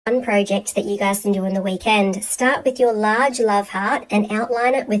One project that you guys can do on the weekend. Start with your large love heart and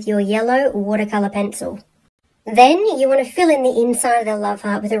outline it with your yellow watercolour pencil. Then you want to fill in the inside of the love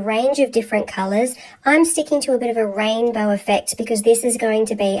heart with a range of different colours. I'm sticking to a bit of a rainbow effect because this is going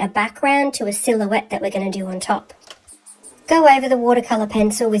to be a background to a silhouette that we're going to do on top. Go over the watercolour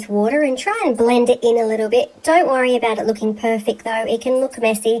pencil with water and try and blend it in a little bit. Don't worry about it looking perfect though, it can look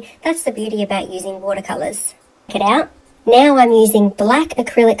messy. That's the beauty about using watercolours. Check it out. Now I'm using black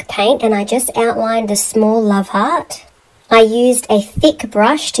acrylic paint and I just outlined a small love heart. I used a thick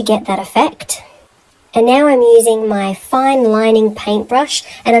brush to get that effect. And now I'm using my fine lining paintbrush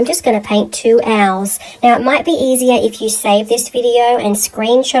and I'm just going to paint 2 owls. Now it might be easier if you save this video and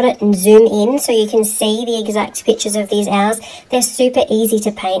screenshot it and zoom in so you can see the exact pictures of these owls. They're super easy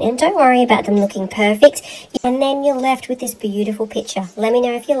to paint and don't worry about them looking perfect. And then you're left with this beautiful picture. Let me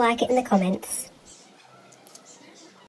know if you like it in the comments.